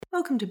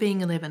Welcome to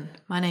Being 11.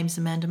 My name's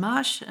Amanda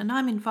Marsh, and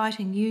I'm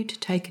inviting you to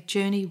take a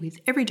journey with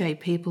everyday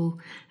people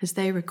as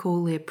they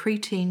recall their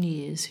preteen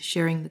years,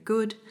 sharing the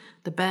good,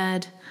 the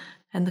bad,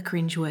 and the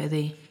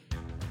cringeworthy.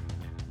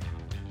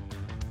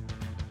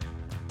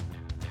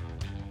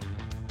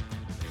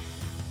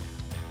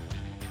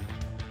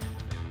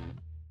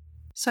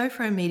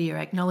 Sofro Media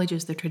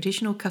acknowledges the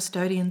traditional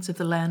custodians of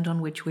the land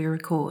on which we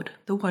record,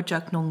 the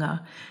Whadjuk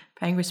Noongar,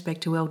 paying respect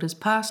to elders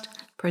past,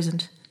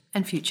 present,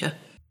 and future.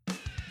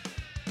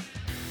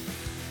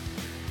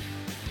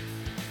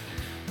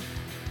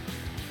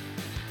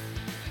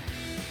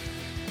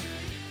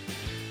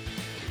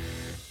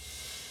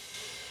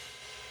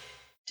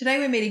 Today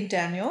we're meeting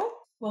Daniel.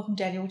 Welcome,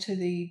 Daniel, to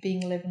the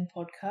Being 11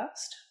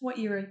 podcast. What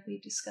year are we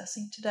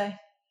discussing today?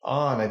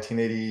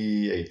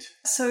 1988.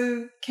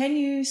 So can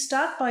you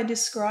start by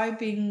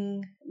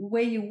describing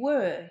where you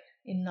were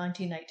in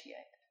 1988?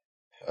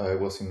 I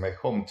was in my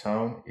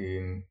hometown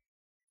in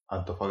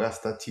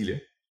Antofagasta,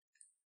 Chile.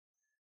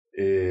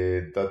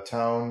 That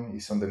town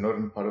is on the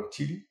northern part of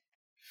Chile.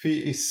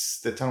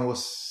 The town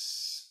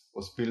was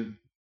built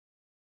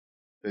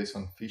based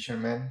on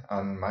fishermen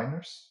and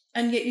miners.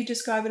 And yet you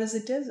describe it as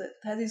a desert.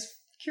 That is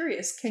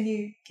curious. Can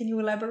you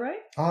elaborate?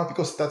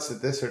 Because that's a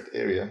desert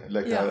area,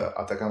 like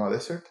Atacama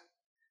desert.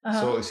 Uh-huh.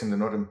 So it's in the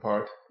northern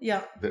part.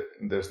 Yeah.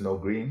 There's no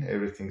green.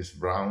 Everything is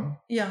brown.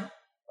 Yeah.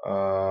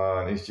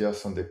 It's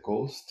just on the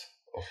coast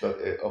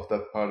of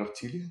that part of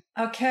Chile.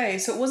 Okay,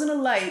 so it wasn't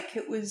a lake.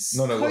 It was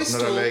no, coastal, it was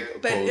not a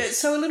lake. But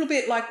so a little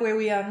bit like where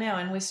we are now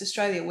in West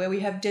Australia, where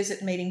we have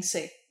desert meeting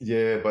sea.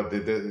 Yeah, but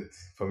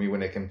for me,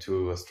 when I came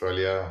to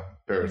Australia,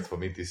 Perth, for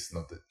me, this is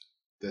not the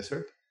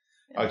desert.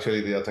 Yeah.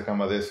 Actually, the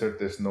Atacama desert,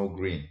 there's no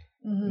green.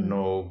 Mm-hmm.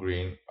 No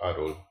green at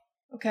all.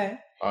 Okay.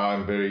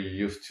 I'm very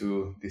used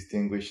to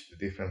distinguish the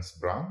different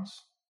browns.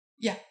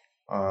 Yeah.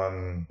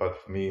 But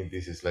for me,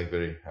 this is like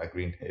a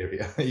green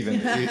area. even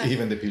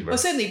the Pilbara. Well,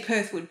 certainly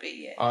Perth would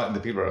be, yeah. The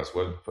Pilbara as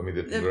well. For me,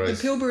 the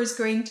Pilbara is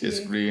green to you.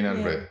 It's green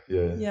and red.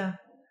 Yeah. Yeah.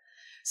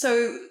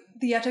 So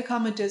the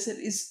Atacama desert,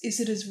 is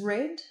it as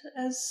red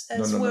as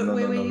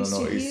where we used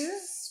to hear?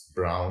 It's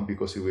brown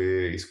because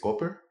it's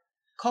copper.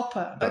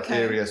 Copper. That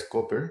okay. area is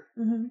copper,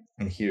 mm-hmm.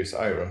 and here is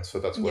iron, so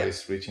that's why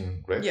it's rich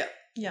in red.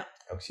 Yeah.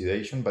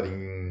 Oxidation, but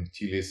in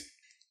Chile it's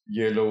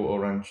yellow,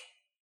 orange,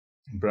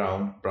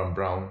 brown,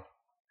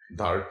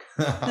 dark.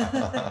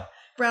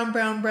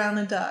 brown,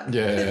 and dark.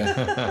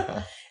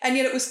 Yeah. And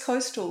yet it was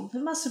coastal.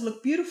 It must have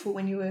looked beautiful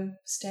when you were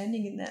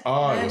standing in that.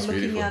 It was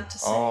looking beautiful. Out to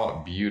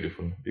sea.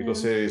 Beautiful.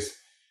 Because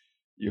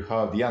you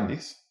have the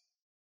Andes,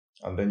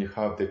 and then you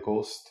have the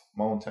coast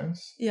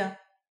mountains. Yeah.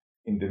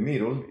 In the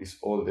middle is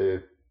all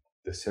the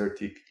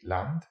desertic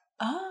land.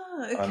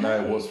 Okay. And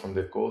I was from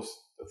the coast,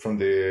 from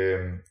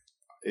the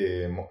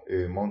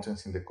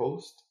mountains in the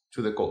coast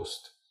to the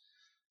coast.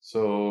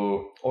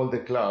 So all the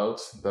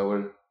clouds that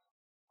were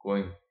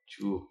going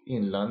to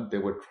inland, they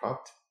were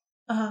trapped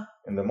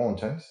in the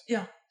mountains.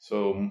 Yeah.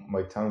 So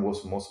my town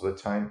was most of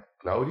the time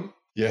cloudy.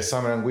 Yeah,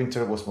 summer and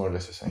winter was more or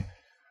less the same.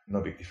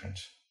 No big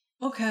difference.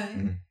 Okay.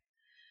 Mm-hmm.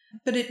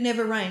 But it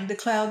never rained. The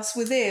clouds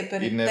were there, but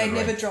they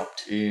never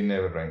dropped. It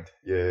never rained.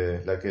 Yeah,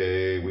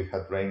 we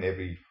had rain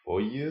every 4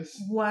 years.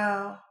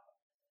 Wow.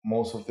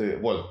 Now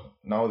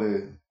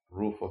the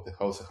roof of the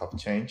houses have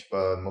changed,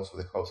 but most of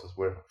the houses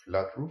were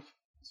flat roof.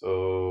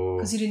 So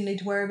because you didn't need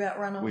to worry about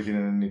runoff. We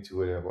didn't need to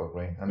worry about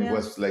rain, and it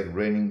was like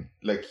raining.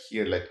 Like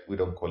here, we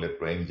don't call it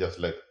rain, just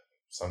like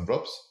some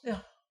drops.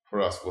 Yeah.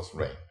 For us, was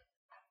rain,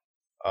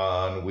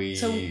 and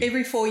So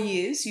every 4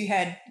 years you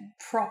had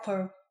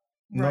proper.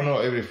 Rain. No,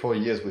 every 4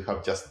 years we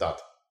have just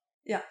that.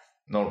 Yeah.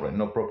 No rain,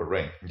 no proper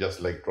rain,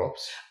 just like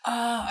drops.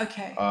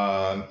 Okay.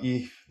 And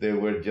if there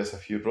were just a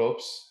few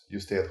drops, you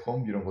stay at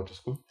home, you don't go to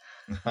school.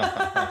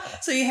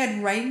 So you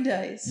had rain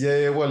days?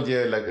 Yeah,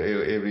 like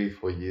every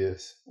 4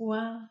 years.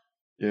 Wow.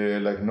 Yeah,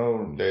 like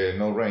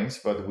no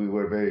rains, but we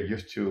were very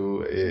used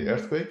to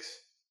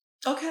earthquakes.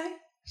 Okay.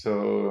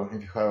 So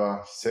if you have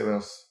a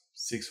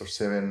 6 or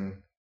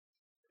 7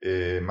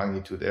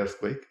 magnitude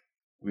earthquake,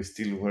 we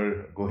still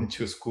were going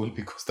to school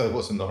because that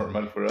was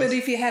normal for us. But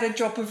if you had a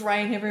drop of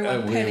rain,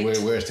 everyone panicked.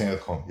 We were staying at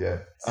home, yeah.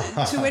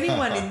 So to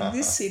anyone in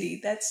this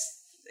city, that's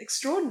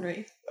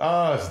extraordinary.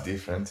 It's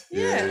different.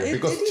 Yeah,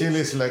 because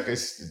Chile is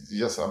it's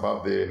just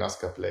above the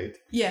Nazca plate.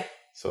 Yeah.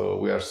 So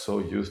we are so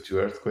used to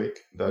earthquake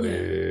that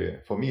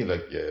for me,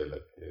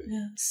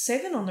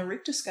 7 on the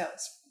Richter scale.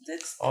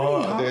 That's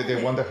pretty high.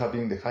 The one that had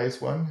been the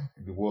highest one,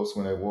 it was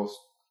when I was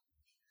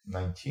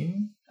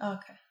 19.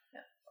 Okay.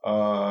 Yeah.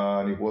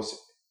 And it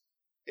was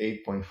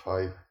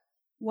 8.5.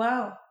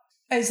 Wow.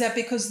 Is that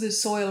because the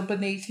soil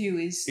beneath you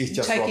is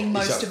taking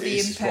most of the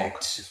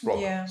impact? It's rock.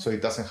 Yeah. So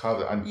it doesn't have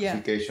the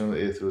amplification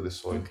through the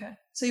soil. Okay.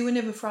 So you were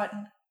never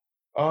frightened?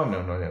 Oh, no.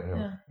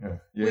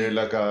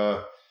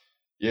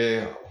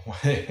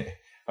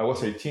 I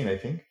was 18, I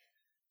think.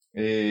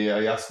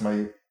 I asked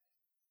my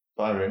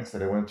parents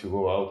that I wanted to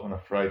go out on a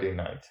Friday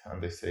night,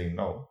 and they say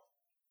no.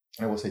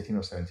 I was 18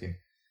 or 17.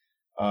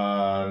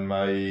 And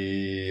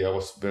I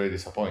was very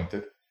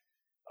disappointed.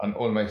 And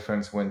all my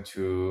friends went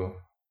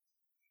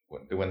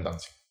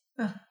dancing.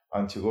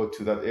 and to go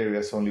to that area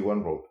is only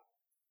one road.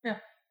 Yeah.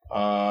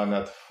 And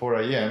at 4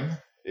 a.m.,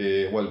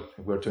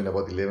 we're talking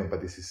about 11,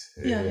 but this is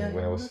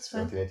when I was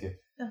 17, 18.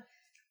 Yeah.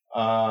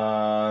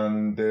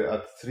 And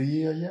at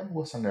 3 a.m.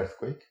 was an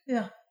earthquake.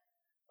 Yeah.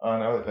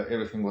 And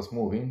everything was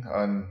moving,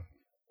 and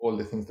all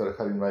the things that I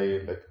had in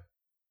my,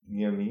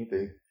 near me,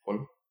 they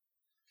fall.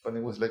 But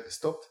it was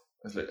stopped.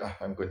 I was like,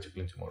 I'm going to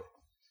clean tomorrow.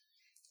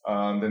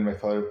 And then my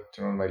father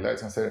turned on my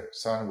lights and said,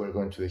 son, we're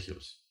going to the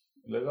hills.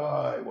 I'm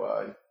like,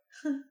 why?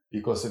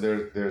 Because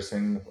they're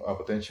saying a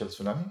potential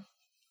tsunami.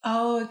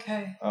 Oh,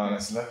 okay. And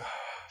it's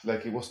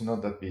like it was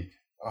not that big.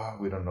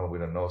 We don't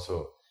know.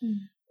 So,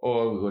 we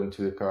got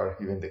into the car,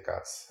 even the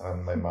cats.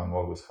 And my mom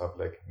always have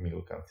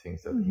milk and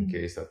things that in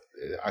case that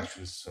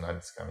actual tsunami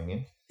is coming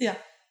in. Yeah.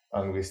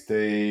 And we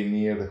stay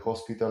near the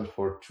hospital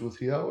for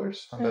 2-3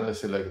 hours. And then I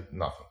said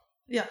nothing.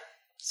 Yeah.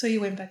 So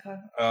you went back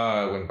home?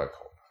 I went back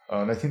home.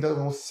 And I think that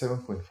one was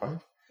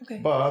 7.5. Okay.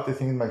 But I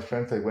think my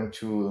friends, they went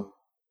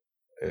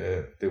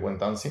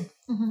dancing.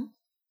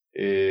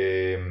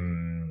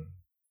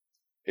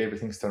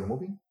 Everything started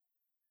moving.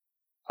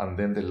 And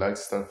then the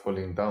lights started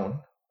falling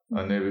down.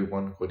 And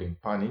everyone got in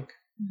panic.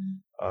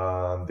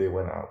 And they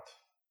went out.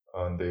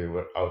 And they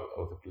were out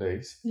of the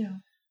place. Yeah.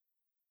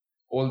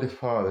 All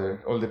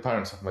the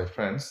parents of my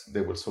friends,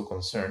 they were so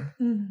concerned.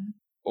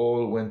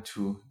 All went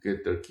to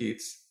get their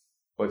kids.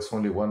 But it's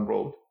only one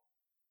road.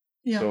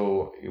 Yeah.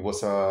 So it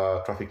was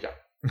a traffic jam.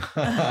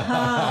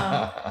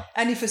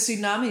 And if a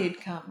tsunami had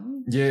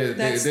come,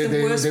 that's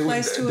the worst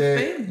place to have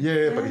been.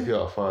 Yeah, but if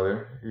you're a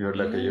father, you're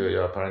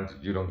you're a parent,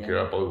 you don't care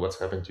about what's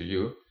happened to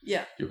you.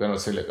 Yeah. You cannot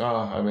say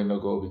I may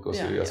not go because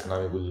a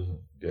tsunami will,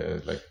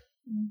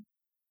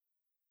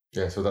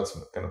 so that's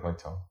kind of my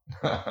town.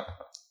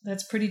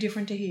 That's pretty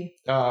different to here.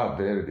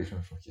 Very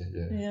different from here,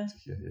 yeah. To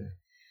here, yeah.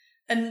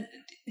 And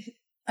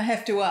I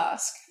have to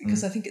ask,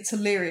 because I think it's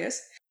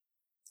hilarious.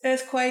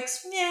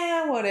 Earthquakes,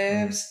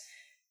 whatevs.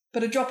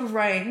 But a drop of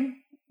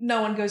rain,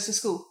 no one goes to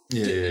school.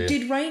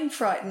 Did rain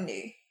frighten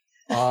you?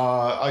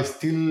 I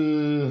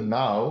still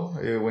now,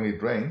 when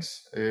it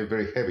rains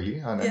very heavily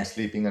and I'm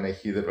sleeping and I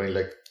hear the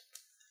rain,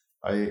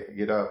 I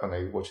get up and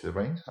I watch the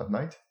rain at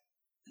night.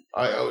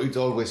 It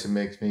always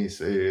makes me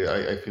say,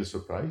 I feel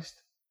surprised.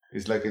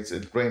 It's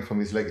rain for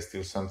me is it's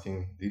still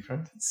something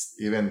different,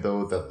 even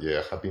though that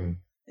have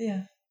been.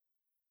 Yeah.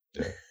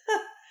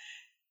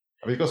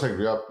 Because I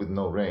grew up with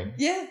no rain.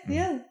 Yeah.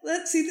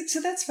 So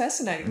that's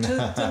fascinating.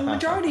 The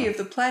majority of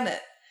the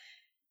planet,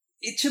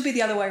 it should be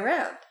the other way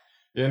around.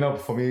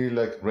 For me,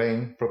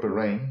 proper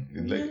rain,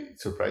 it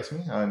surprised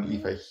me. And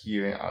if I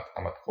hear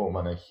I'm at home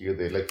and I hear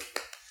the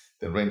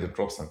rain, the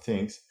drops and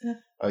things,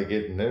 I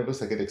get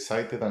nervous, I get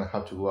excited, and I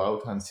have to go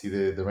out and see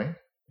the rain.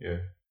 Yeah,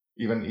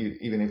 even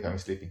if I'm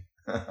sleeping.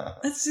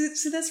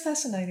 That's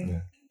fascinating.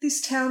 Yeah. This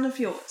town of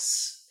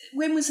yours,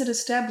 when was it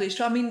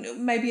established? I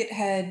mean, maybe it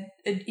had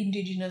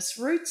indigenous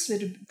roots that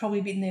had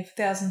probably been there for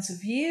thousands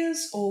of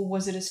years, or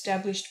was it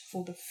established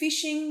for the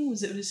fishing?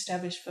 Was it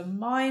established for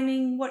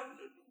mining? What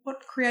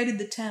created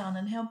the town,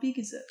 and how big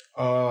is it?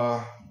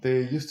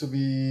 There used to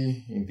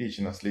be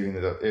indigenous living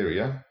in that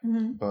area,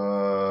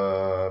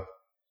 but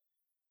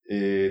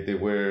they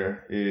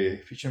were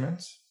fishermen.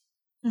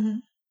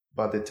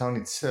 But the town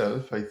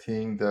itself, I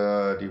think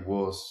that it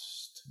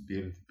was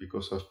built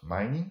because of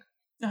mining.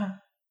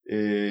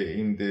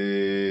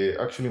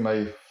 Actually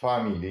my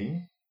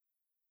family,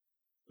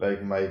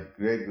 my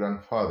great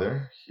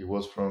grandfather, he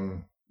was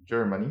from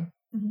Germany.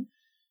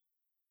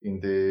 In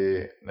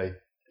the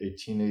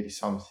 1880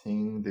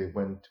 something, they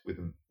went with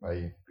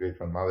my great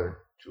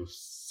grandmother to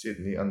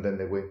Sydney, and then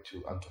they went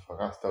to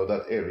Antofagasta, or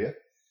that area,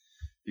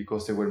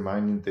 because they were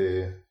mining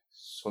the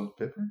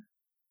saltpetre.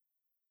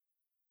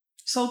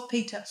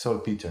 Saltpetre.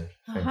 Saltpetre.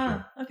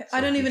 Okay.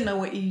 I don't even know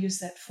what you use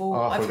that for.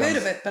 I've heard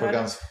of it, but I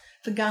don't.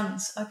 For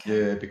guns, okay.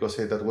 Yeah, because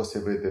that was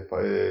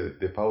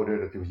the powder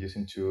that he was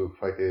using to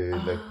fight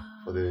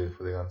for the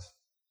guns.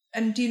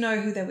 And do you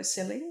know who they were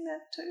selling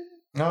that to?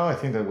 No, I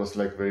think that was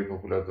very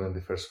popular during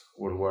the First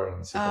World War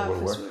and Second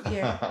World War.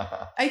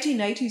 Yeah,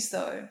 1880s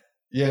though.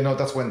 Yeah, no,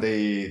 that's when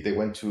they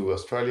went to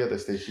Australia. They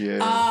stayed here.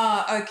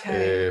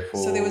 Okay. For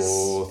so there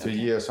was 3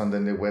 years, and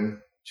then they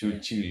went to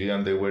Chile,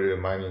 and they were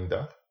mining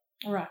that.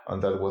 Right.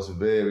 And that was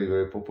very,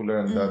 very popular,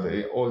 and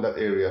that all that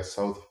area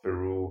south of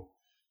Peru,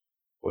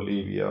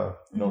 Bolivia,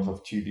 north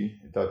of Chile,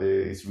 that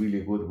is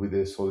really good with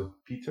the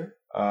saltpetre.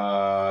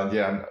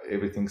 And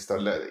everything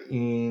started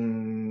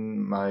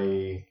in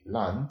my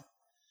land.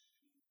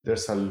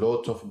 There's a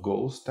lot of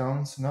ghost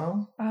towns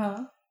now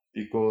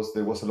because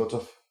there was a lot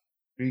of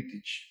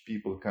British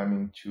people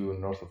coming to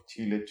north of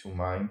Chile to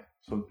mine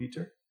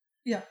saltpetre.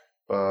 Yeah.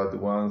 But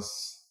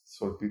once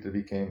saltpetre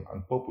became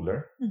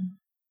unpopular,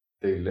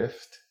 they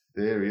left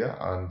the area,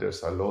 and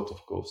there's a lot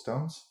of ghost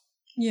towns.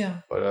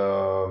 Yeah.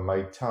 But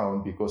my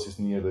town, because it's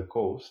near the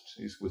coast,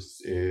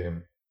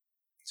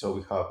 so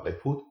we have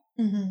food.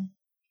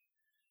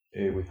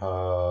 We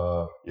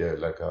have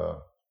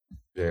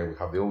we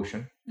have the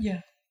ocean.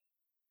 Yeah.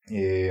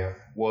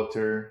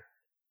 Water,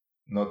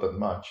 not that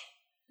much.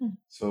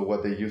 So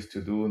what they used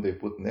to do, they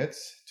put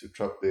nets to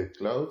trap the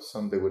clouds,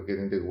 and they were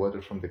getting the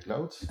water from the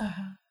clouds.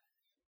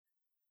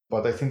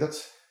 But I think that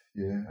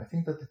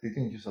they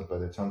didn't use that by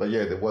the time. But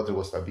yeah, the water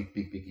was a big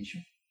issue.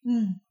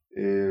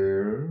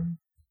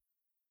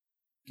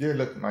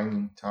 Like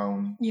mining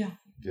town. Yeah,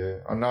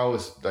 and now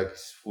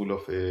it's full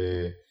of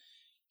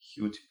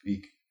huge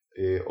big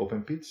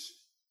open pits,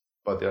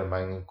 but they are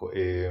mining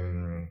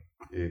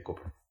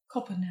copper.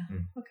 Copper now.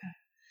 Okay.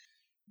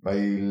 My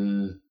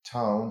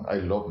town, I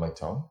love my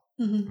town,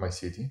 my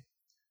city,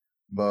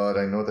 but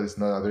I know that it's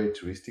not a very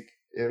touristic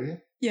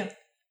area. Yeah.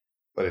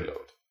 But I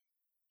love it.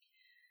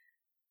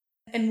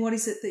 And what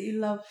is it that you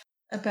love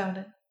about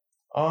it?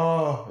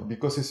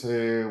 Because it's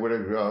where I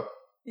grew up,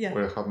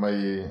 where I have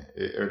my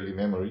early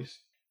memories.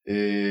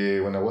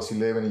 When I was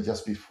 11,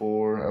 just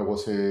before I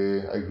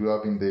grew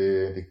up in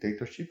the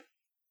dictatorship,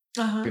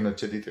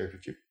 Pinochet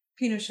dictatorship.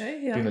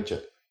 Pinochet, yeah.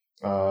 Pinochet.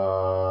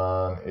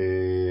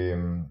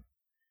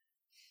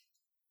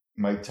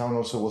 My town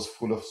also was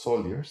full of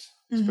soldiers,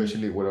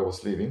 especially where I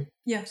was living.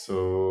 Yeah.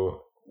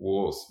 So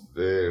was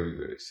very,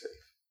 very safe.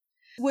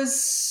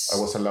 I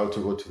was allowed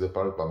to go to the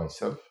park by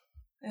myself.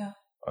 Yeah.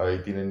 I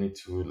didn't need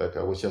to,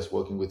 I was just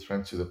walking with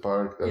friends to the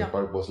park. The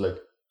park was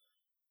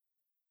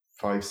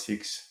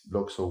 5-6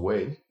 blocks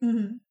away.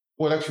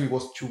 Well, actually it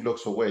was 2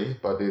 blocks away,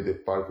 but the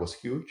park was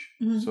huge.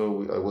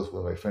 So I was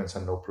with my friends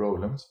and no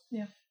problems.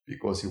 Yeah.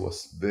 Because it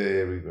was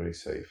very, very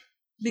safe.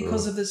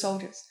 Because of the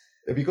soldiers?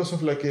 Because of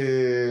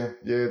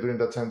during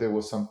that time there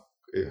was some,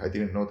 I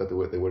didn't know that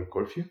there were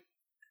curfew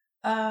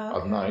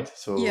at night.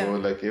 So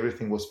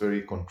everything was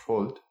very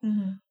controlled.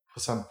 For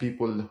some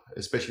people,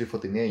 especially for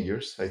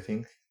teenagers, I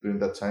think during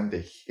that time,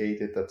 they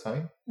hated that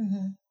time.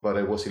 But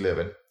I was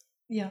 11.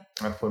 Yeah.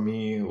 And for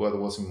me, what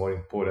was more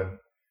important,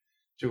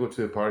 to go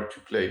to the park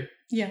to play.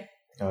 Yeah.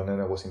 And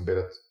then I was in bed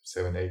at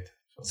 7, 8.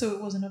 So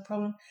it wasn't a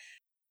problem.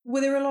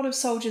 Were there a lot of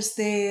soldiers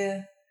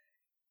there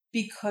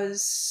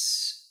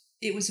because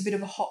it was a bit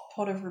of a hot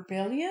pot of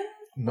rebellion?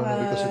 No,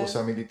 because it was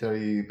a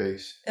military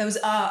base. It was,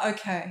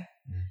 okay.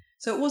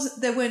 So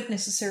they weren't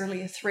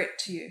necessarily a threat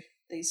to you,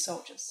 these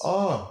soldiers?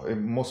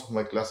 Most of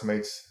my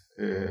classmates,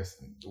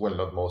 well,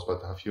 not most,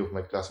 but a few of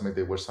my classmates,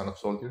 they were son of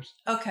soldiers.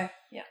 Okay,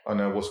 yeah.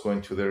 And I was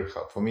going to their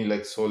house. For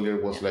me,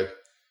 soldier was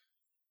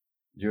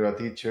you're a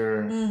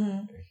teacher,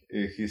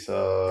 he's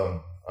I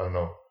don't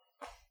know,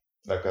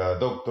 a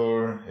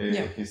doctor,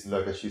 she's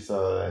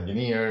an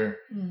engineer,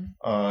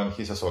 and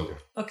he's a soldier.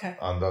 Okay.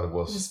 And that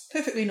was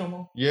perfectly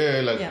normal.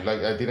 Yeah,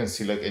 I didn't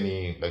see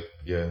any,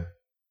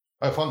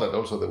 I found that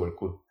also they were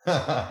cool.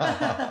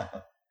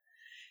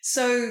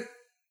 So,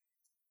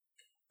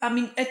 I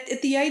mean,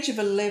 at the age of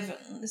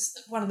 11, this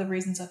is one of the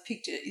reasons I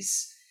picked it,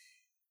 is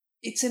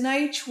it's an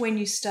age when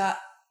you start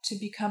to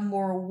become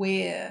more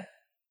aware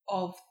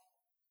of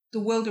the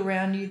world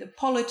around you, the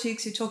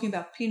politics. You're talking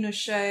about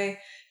Pinochet,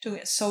 talking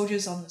about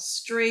soldiers on the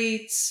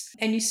streets,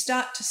 and you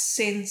start to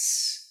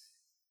sense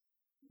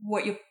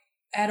what your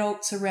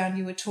adults around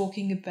you are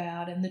talking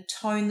about and the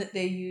tone that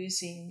they're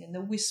using and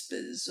the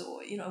whispers,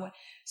 or,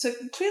 so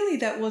clearly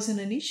that wasn't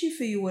an issue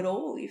for you at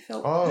all. You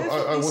felt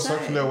perfectly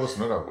safe. I was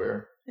not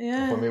aware.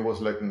 Yeah. For me, it was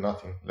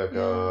nothing.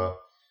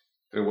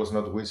 There was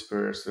not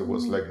whispers, there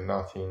was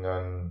nothing.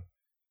 And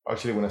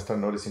actually, when I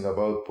started noticing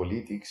about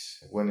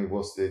politics, when it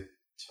was the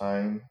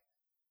time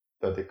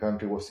that the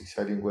country was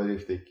deciding whether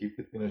if they keep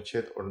it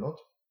Pinochet or not.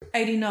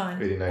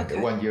 89. Okay.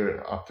 1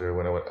 year after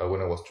when I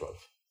was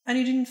 12. And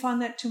you didn't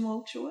find that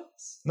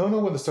tumultuous? No,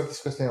 when they started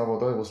discussing about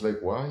that, I was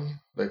why?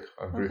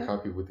 I'm very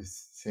happy with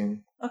this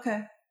thing.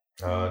 Okay.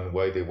 And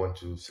why they want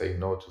to say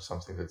no to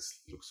something that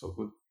looks so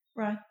good.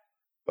 Right.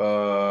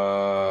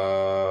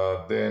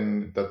 But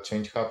then that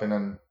change happened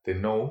and they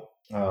know.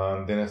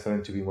 And then I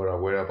started to be more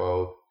aware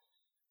about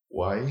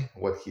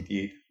what he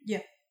did.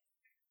 Yeah.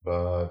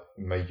 But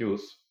in my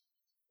youth,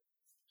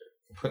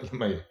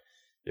 my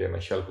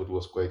childhood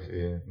was quite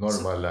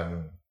normal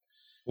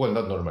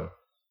not normal.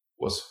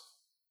 Was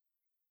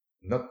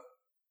not,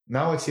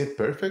 now I see it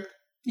perfect.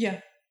 Yeah.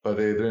 But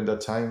during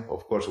that time,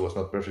 of course, it was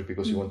not perfect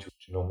because you want to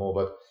know more.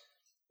 But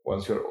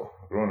once you're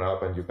grown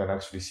up and you can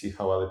actually see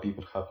how other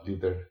people have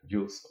lived their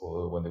youth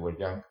or when they were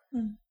young,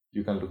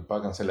 you can look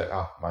back and say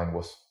mine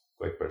was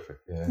quite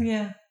perfect. Yeah.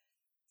 Yeah.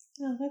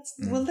 Oh,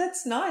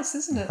 that's nice,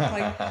 isn't it?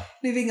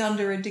 Living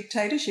under a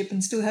dictatorship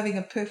and still having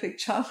a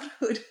perfect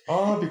childhood.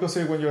 Because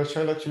when you're a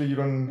child, actually, you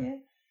don't. Yeah.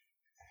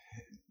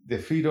 The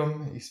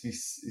freedom is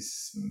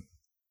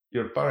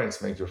your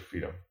parents make your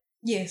freedom.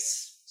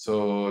 Yes.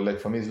 So,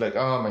 for me, it's my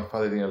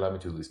father didn't allow me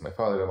to do this. My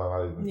father and my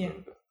mother didn't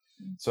do that.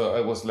 So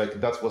I was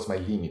that was my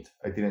limit.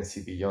 I didn't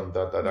see beyond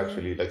that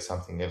actually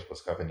something else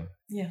was happening.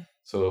 Yeah.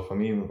 So for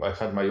me, I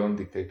had my own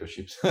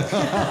dictatorships.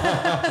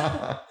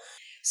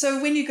 So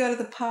when you go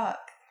to the park,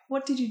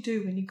 what did you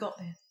do when you got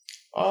there?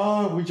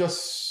 We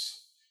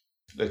just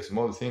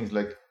small things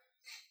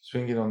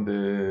swinging on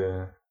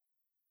the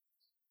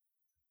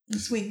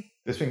swing.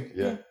 The swing,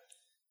 yeah.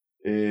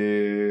 We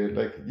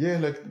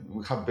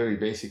have very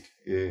basic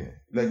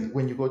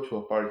when you go to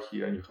a park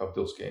here and you have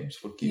those games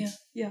for kids.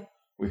 Yeah.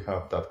 We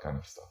have that kind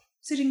of stuff.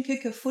 So you didn't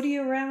kick a footy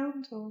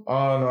around? Or?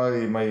 Oh,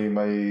 no,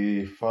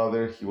 my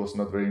father, he was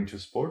not very into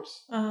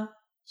sports. Uh-huh.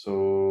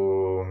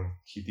 So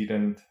he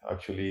didn't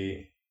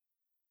actually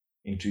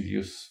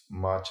introduce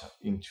much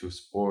into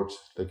sports.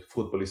 Like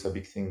football is a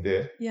big thing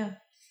there. Yeah.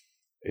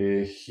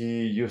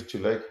 He used to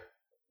like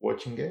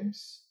watching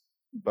games,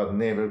 but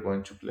never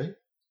going to play.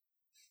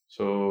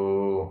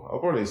 So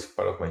probably it's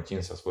part of my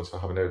genes as well. So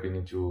I have never been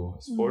into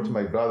sports.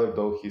 My brother,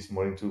 though, he's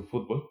more into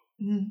football.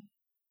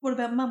 What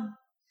about mum?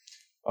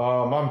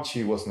 Mom,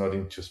 she was not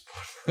into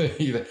sports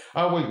either.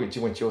 Well,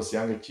 when she was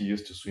younger, she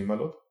used to swim a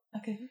lot.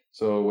 Okay.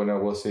 So when I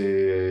was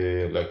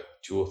like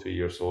 2 or 3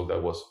 years old, I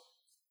was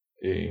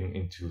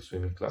into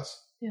swimming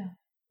class. Yeah.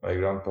 My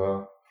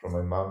grandpa, from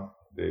my mom,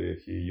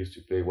 he used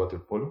to play water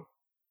polo.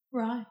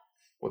 Right.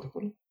 Water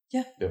polo?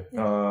 Yeah.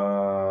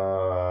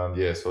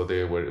 Yeah. So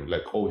they were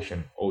like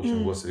ocean.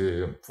 Ocean was,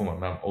 for my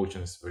mom,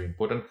 ocean is very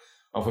important.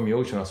 And for me,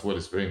 ocean as well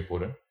is very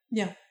important.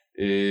 Yeah.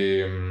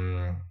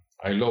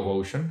 I love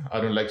ocean. I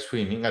don't like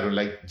swimming. I don't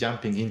like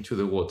jumping into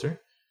the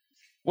water.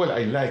 Well,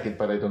 I like it,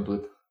 but I don't do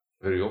it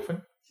very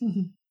often.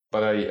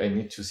 But I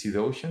need to see the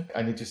ocean.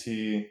 I need to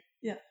see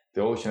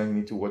the ocean. I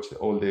need to watch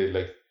all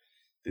the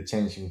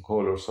changing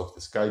colors of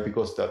the sky,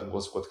 because that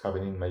was what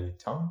happened in my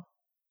town.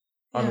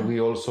 And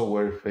we also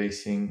were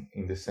facing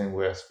in the same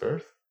way as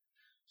Perth.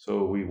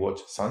 So we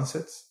watched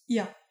sunsets.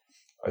 Yeah.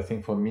 I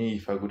think for me,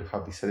 if I would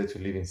have decided to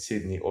live in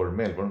Sydney or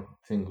Melbourne,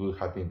 things would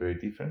have been very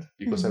different,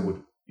 because I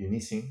would be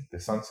missing the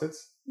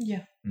sunsets.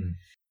 Yeah.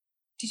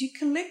 Did you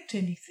collect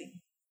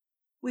anything?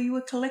 Were you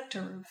a collector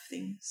of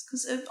things?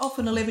 Because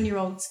often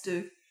 11-year-olds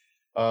do.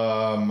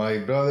 My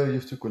brother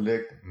used to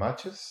collect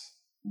matches.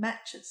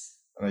 Matches.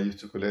 And I used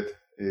to collect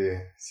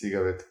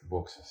cigarette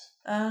boxes.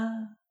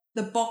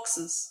 The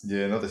boxes.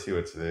 Yeah, not the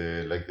cigarettes.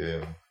 Like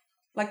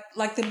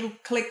the little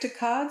collector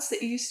cards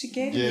that you used to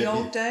get in the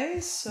old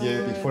days?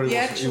 Or before it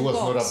was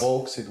not a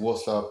box, it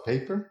was a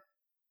paper.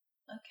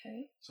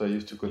 Okay. So I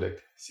used to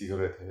collect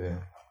cigarette.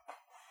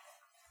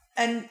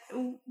 And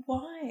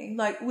why?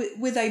 Like,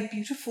 were they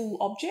beautiful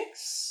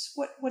objects?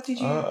 What did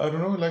you... I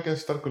don't know, I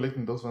started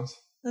collecting those ones.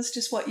 That's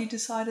just what you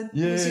decided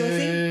was your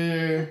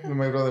thing? Yeah.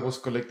 My brother was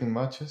collecting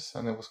matches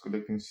and I was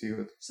collecting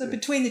cigarettes. So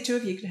between the two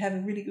of you could have a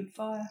really good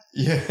fire.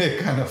 Yeah,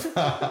 kind of.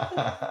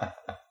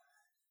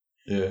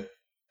 Yeah.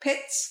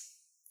 Pets?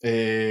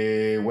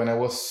 When I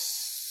was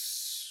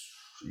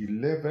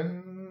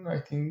 11, I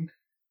think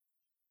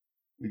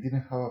we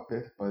didn't have a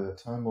pet by the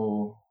time,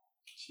 or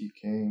she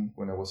came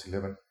when I was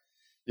 11.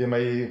 Yeah,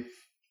 my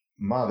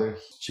mother,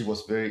 she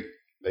was very,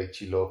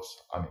 she loves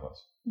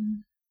animals.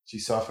 She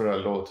suffered a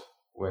lot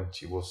when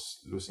she was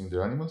losing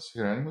her animals.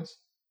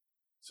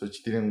 So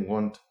she didn't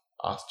want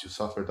us to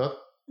suffer that.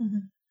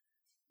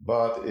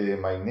 But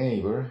my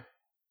neighbor,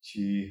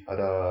 she had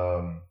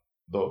a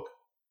dog.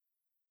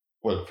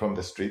 Well, from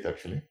the street,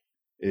 actually.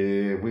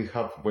 We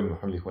have,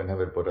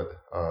 whenever bought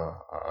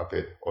a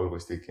pet,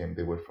 always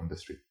they were from the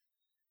street.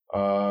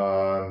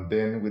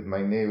 Then with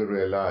my neighbor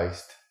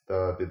realized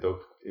that the dog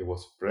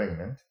was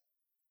pregnant,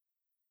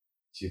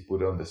 she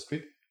put it on the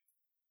street.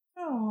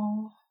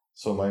 Oh.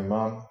 So my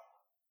mom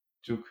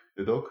took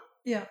the dog.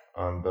 Yeah.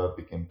 And that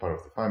became part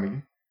of the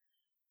family.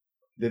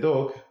 The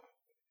dog,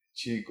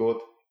 she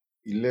got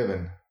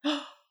 11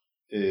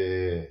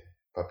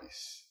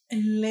 puppies.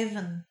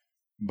 11.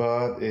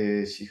 But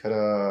she had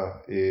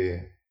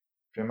a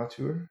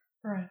premature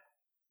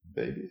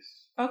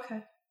babies.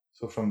 Okay.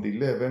 So from the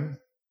 11,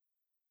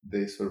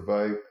 they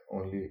survived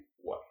only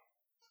one.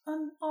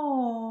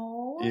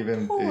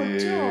 Even poor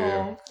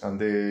dog. And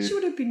she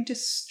would have been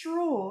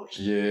distraught.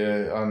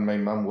 Yeah, and my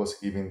mom was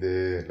giving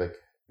the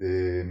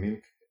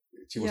milk.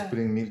 She was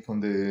putting milk on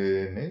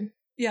the nail.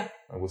 Yeah.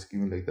 I was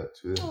giving like that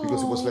to them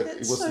because it was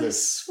so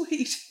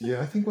sweet.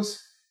 Yeah, I think it was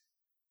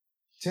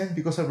 10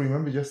 because I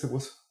remember just there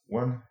was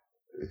one.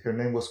 Her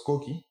name was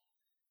Koki,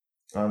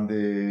 and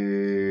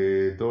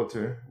the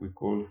daughter we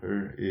call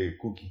her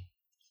Cookie.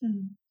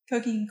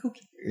 Koki and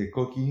Cookie.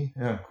 Koki,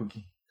 yeah,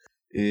 Cookie.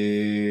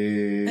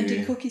 And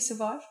did Cookie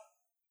survive?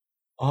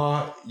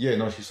 Yeah,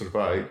 no, she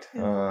survived.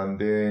 Yeah. And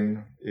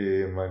then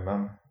my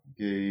mom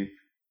gave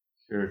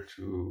her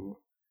to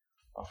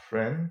a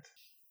friend.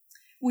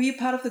 Were you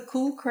part of the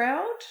cool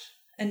crowd?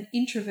 An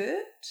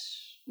introvert?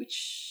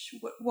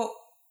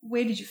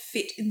 Where did you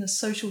fit in the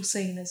social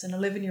scene as an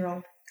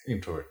 11-year-old?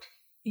 Introvert.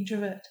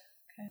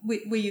 Okay.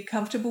 Were you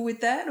comfortable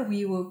with that, or were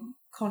you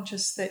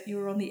conscious that you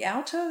were on the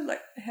outer?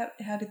 Like,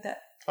 how did that?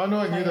 Oh no,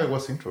 I knew that I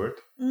was introvert.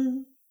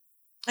 And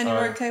you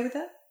were okay with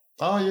that?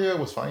 Oh yeah, I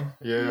was fine.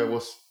 Yeah, I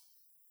was.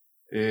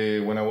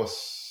 When I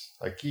was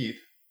a kid,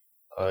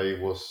 I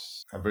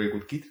was a very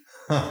good kid.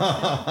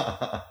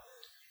 I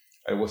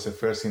was the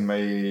first in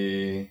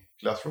my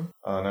classroom,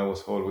 and I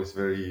was always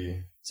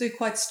very. So you're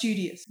quite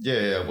studious.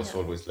 Yeah, I was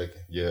always I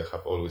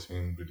have always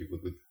been really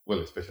good with,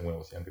 especially when I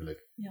was younger,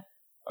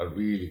 a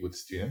really good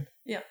student.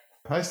 Yeah.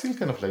 I still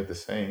kind of the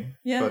same.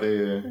 Yeah. But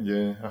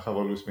I have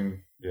always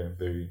been,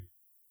 very.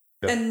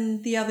 Yeah.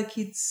 And the other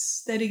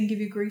kids, they didn't give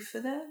you grief for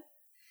that?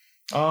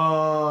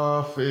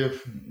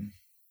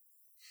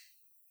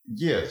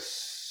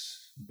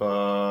 Yes.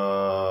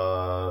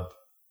 but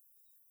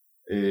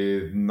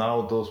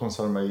now those ones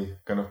are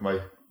my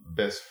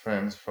best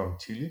friends from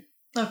Chile.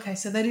 Okay,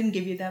 so they didn't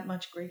give you that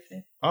much grief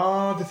then?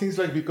 The things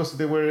like because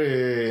they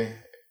were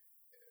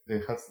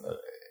they had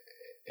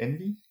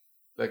envy,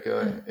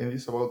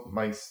 envious about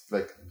my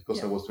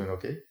because I was doing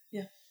okay.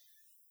 Yeah.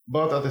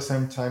 But at the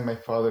same time, my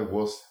father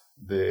was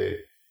the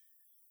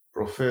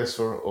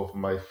professor of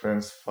my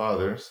friends'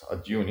 fathers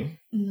at uni.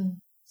 Mm-hmm.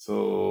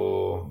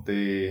 So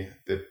the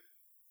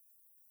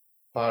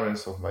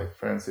parents of my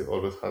friends, they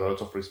always had a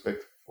lot of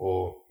respect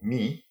for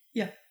me.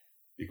 Yeah.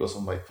 Because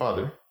of my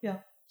father. Yeah.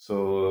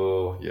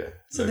 So yeah.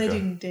 So they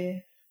didn't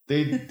dare.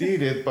 They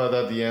did it, but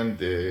at the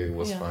end it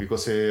was fine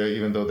because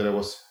even though there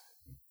was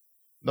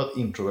not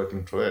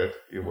introvert,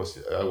 I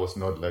was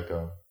not like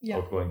a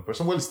outgoing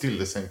person. Well, still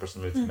the same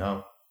personality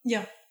now.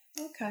 Yeah.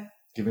 Okay.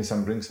 Give me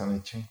some drinks and I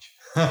change.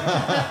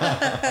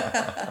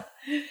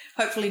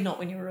 Hopefully not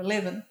when you were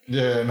 11.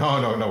 Yeah,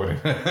 no.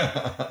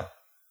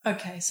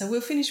 Okay, so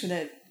we'll finish with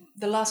it.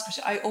 The last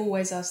question. I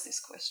always ask this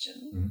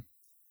question. Mm-hmm.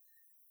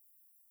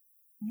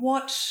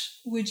 What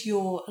would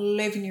your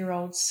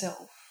 11-year-old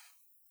self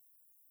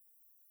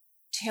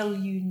tell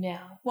you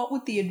now? What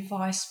would the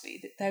advice be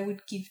that they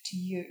would give to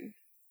you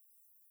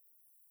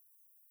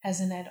as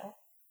an adult?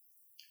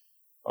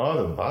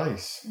 Oh,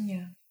 advice.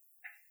 Yeah.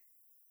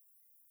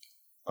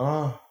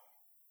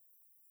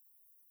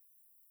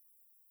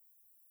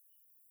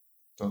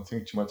 Don't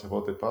think too much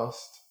about the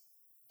past.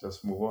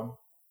 Just move on.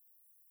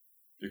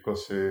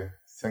 Because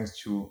thanks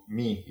to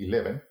me,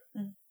 11,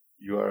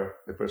 you are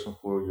the person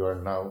who you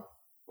are now,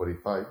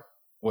 45.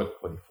 Well,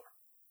 44.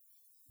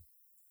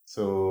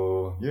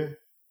 So, yeah.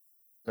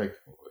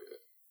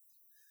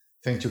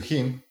 Thanks to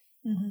him,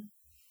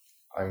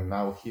 I'm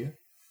now here.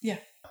 Yeah.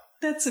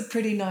 That's a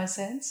pretty nice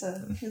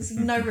answer. There's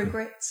no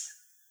regrets.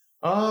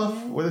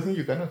 Well, I think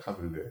you cannot have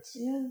regrets.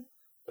 Yeah.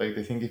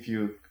 I think if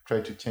you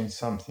try to change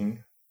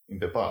something in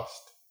the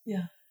past,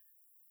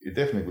 it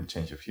definitely would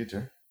change your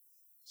future.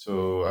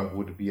 So I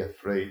would be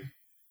afraid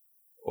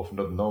of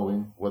not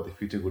knowing what the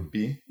future would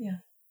be. Yeah.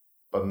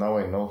 But now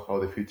I know how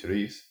the future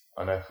is,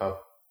 and I have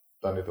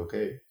done it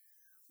okay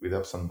with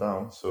ups and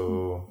downs.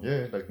 So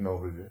no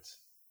regrets.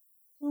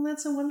 Well,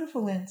 that's a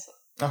wonderful answer.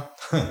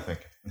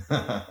 Thank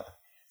you.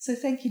 So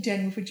thank you,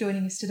 Daniel, for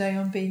joining us today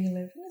on Being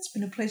 11. It's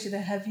been a pleasure to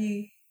have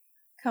you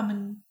come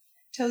and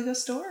tell your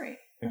story.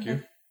 Thank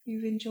you.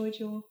 You've enjoyed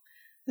your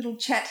little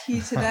chat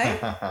here today.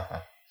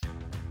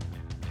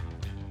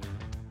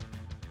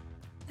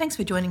 Thanks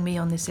for joining me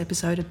on this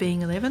episode of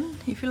Being 11.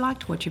 If you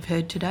liked what you've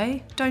heard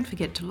today, don't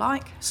forget to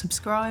like,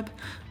 subscribe,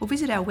 or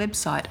visit our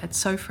website at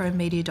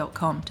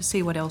sofromedia.com to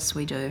see what else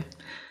we do.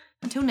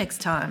 Until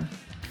next time.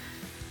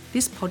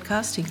 This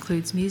podcast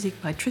includes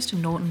music by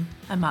Tristan Norton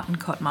and Martin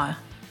Kottmeyer.